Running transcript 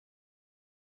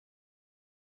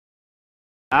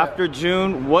After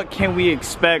June, what can we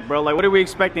expect, bro? Like, what are we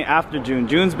expecting after June?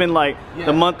 June's been like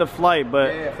the month of flight,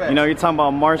 but you know, you're talking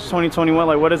about March 2021.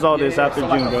 Like, what is all this after June,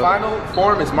 bro? The final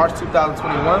form is March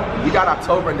 2021. We got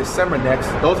October and December next.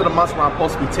 Those are the months where I'm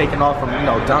supposed to be taking off from, you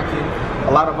know, dunking,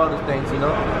 a lot of other things, you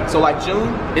know. So like June,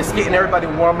 it's getting everybody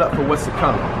warmed up for what's to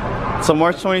come. So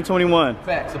March 2021.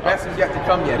 Facts. The best is yet to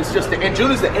come yet. It's just and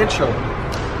June is the intro.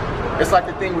 It's like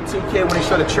the thing with 2K when they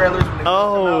show the trailers.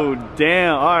 Oh,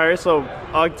 damn. All right, so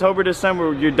October,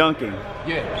 December, you're dunking.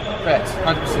 Yeah, facts.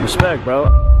 100%. Respect, bro.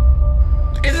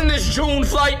 Isn't this June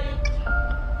flight?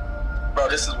 Bro,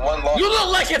 this is one long. You look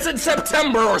like it's in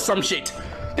September or some shit.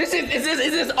 Is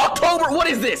this October? What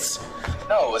is this?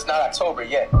 No, it's not October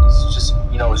yet. It's just,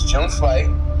 you know, it's June flight.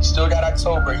 You still got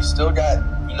October. You still got,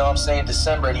 you know what I'm saying,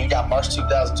 December, and you got March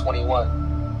 2021.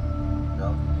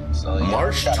 So, yeah,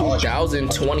 March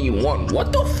 2021.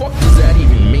 What the fuck does that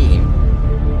even mean?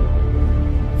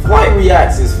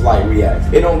 Flightreacts is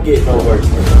Flightreacts. It don't get no worse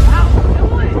than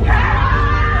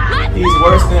that. He's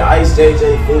worse than Ice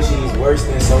JJ Fishy. He's worse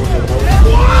than Soulja Boy.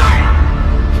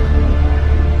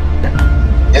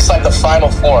 It's like the final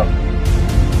form.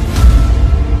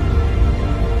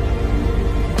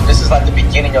 This is like the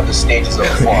beginning of the stages of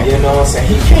the form. You know what I'm saying?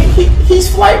 He's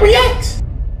Flightreacts.